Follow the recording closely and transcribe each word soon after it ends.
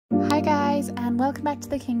guys, and welcome back to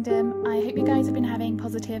the kingdom. I hope you guys have been having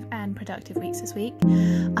positive and productive weeks this week.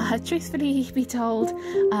 Truthfully be told,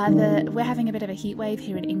 we're having a bit of a heat wave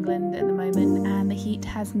here in England at the moment, and the heat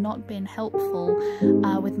has not been helpful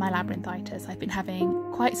with my labyrinthitis. I've been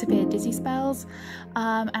having quite severe dizzy spells,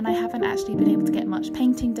 and I haven't actually been able to get much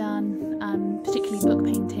painting done, particularly book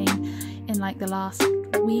painting, in like the last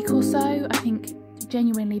week or so. I think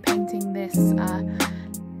genuinely painting this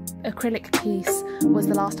acrylic piece was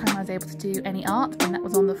the last time I was able to do any art, and that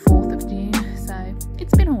was on the 4th of June, so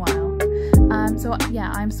it's been a while. So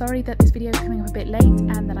yeah, I'm sorry that this video is coming up a bit late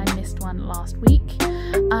and that I missed one last week,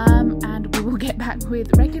 and we will get back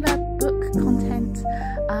with regular book content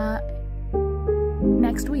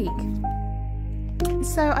next week.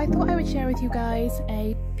 So I thought I would share with you guys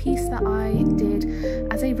a piece that I did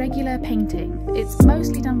as a regular painting. It's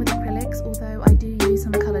mostly done with acrylics, although I do use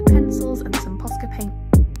some coloured pencils and some Posca paint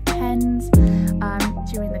pens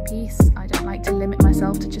during the piece. I don't like to limit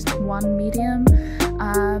myself to just one medium,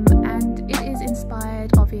 and it is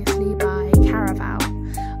inspired obviously by Caraval.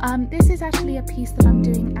 This is actually a piece that I'm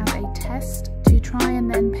doing as a test to try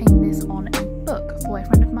and then paint this on a book for a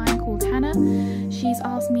friend of mine called Hannah. She's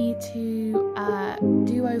asked me to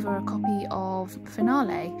do over a copy of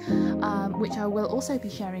Finale, which I will also be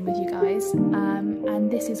sharing with you guys,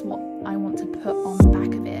 and this is what I want to put on the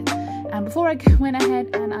back of it. And before I went ahead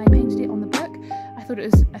and I painted it on the book, I thought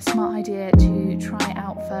it was a smart idea to try it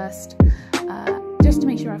out first, just to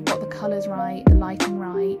make sure I've got the colours right, the lighting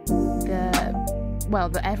right,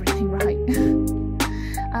 the everything right.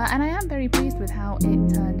 And I am very pleased with how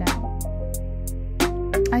it turned out.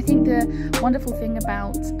 I think the wonderful thing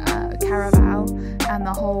about Caraval and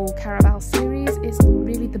the whole Caraval series is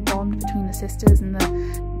really the bond between the sisters and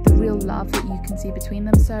the real love that you can see between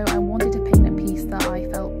them, so I wanted to paint a piece that I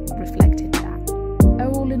felt reflected that.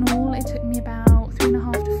 All in all, it took me about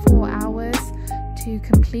 3.5 to 4 hours to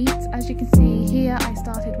complete. As you can see here, I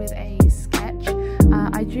started with a sketch.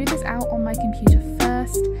 I drew this out on my computer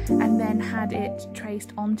first and then had it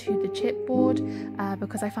traced onto the chipboard,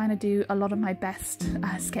 because I find I do a lot of my best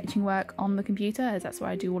sketching work on the computer, as that's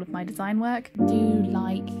where I do all of my design work. I do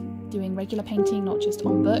like doing regular painting, not just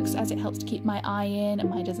on books, as it helps to keep my eye in and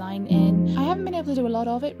my design in. I haven't been able to do a lot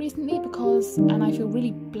of it recently because, and I feel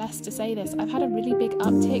really blessed to say this, I've had a really big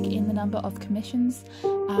uptick in the number of commissions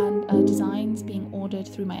and designs being ordered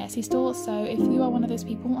through my Etsy store. So if you are one of those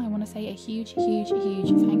people, I want to say a huge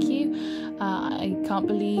thank you. I can't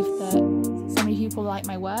believe that so many people like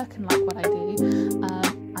my work and like what I do.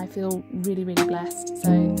 I feel really blessed,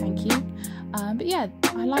 so thank you. But yeah,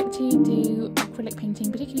 I like to do acrylic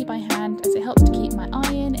painting, particularly by hand, as it helps to keep my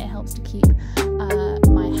eye in, it helps to keep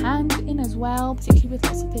my hand in as well, particularly with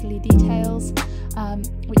lots of fiddly details,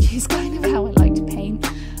 which is kind of how I like to paint,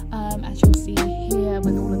 as you'll see here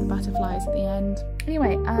with all of the butterflies at the end.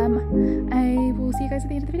 Anyway, I will see you guys at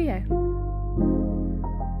the end of the video.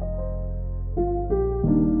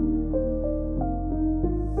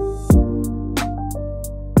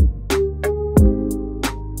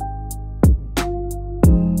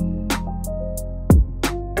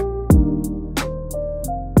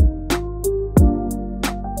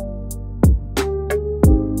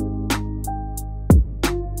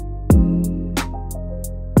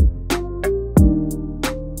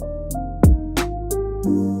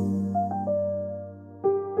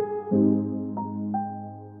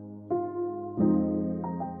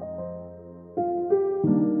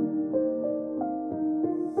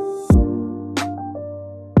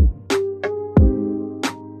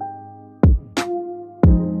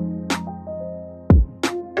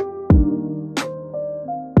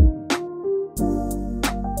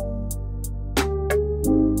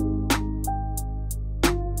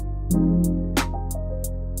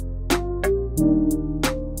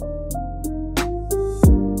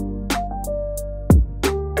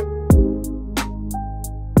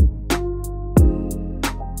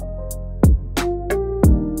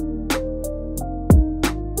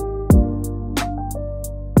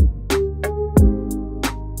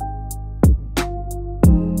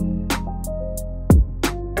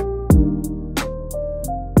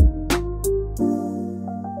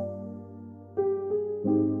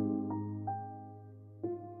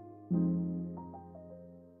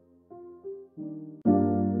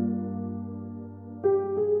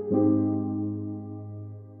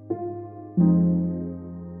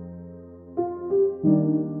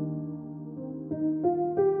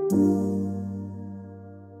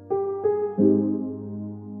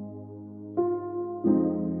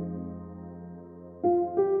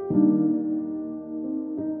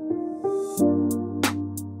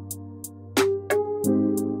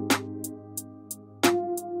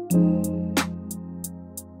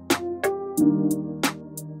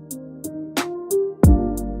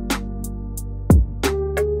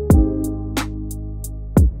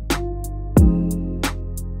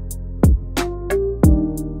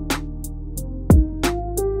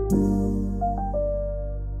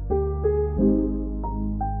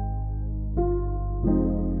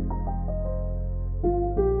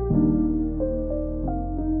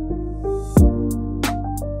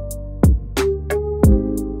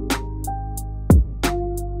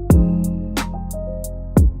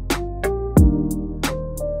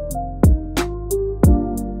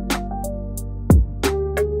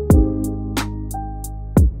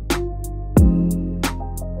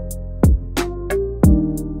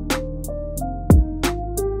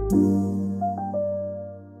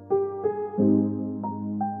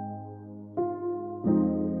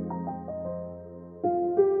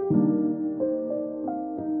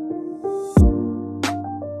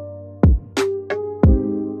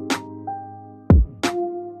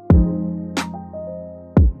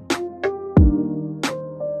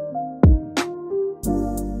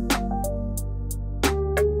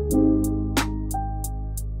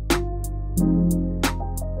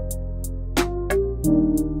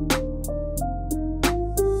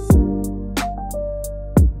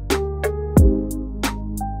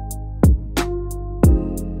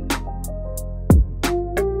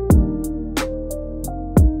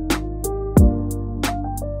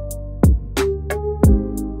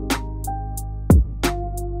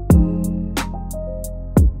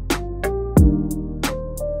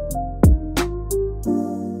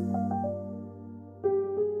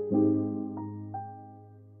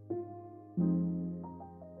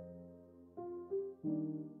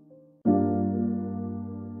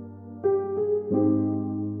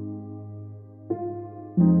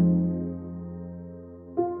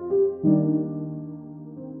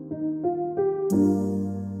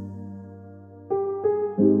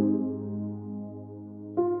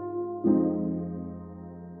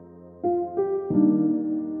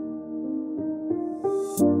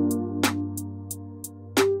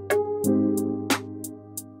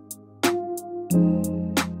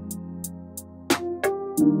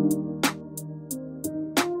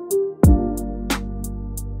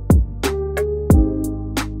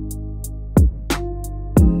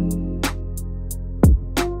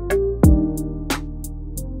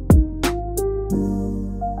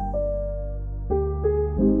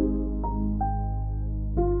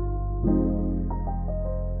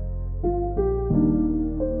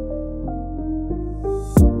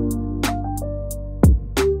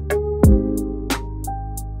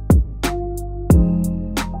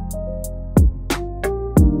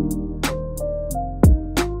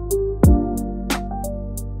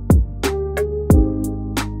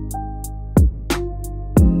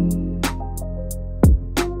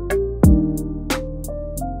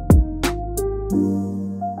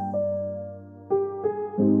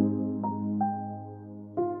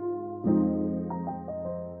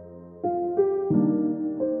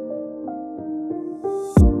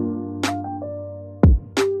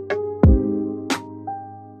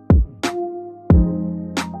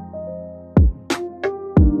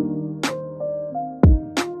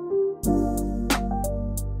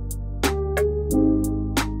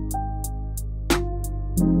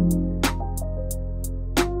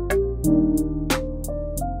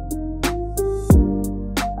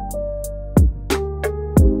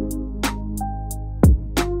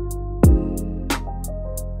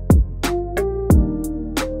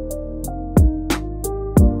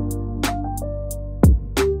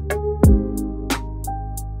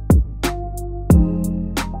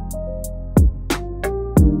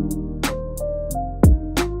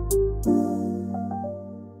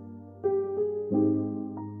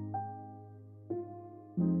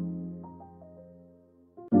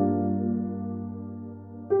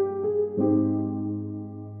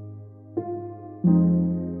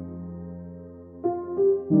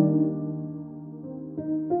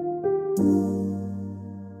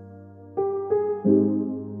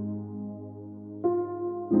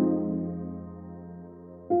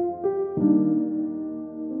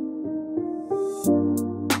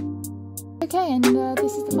 Okay, and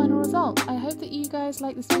this is the final result. I hope that you guys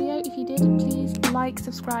liked this video. If you did, please like,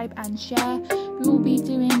 subscribe and share. We will be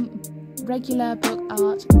doing regular book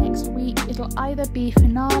art next week. It'll either be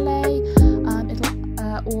finale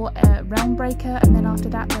or realm breaker, and then after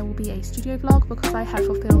that there will be a studio vlog because I have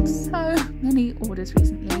fulfilled so many orders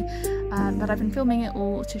recently, but I've been filming it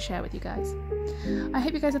all to share with you guys. I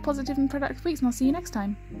hope you guys have positive and productive weeks, and I'll see you next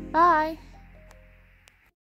time. Bye!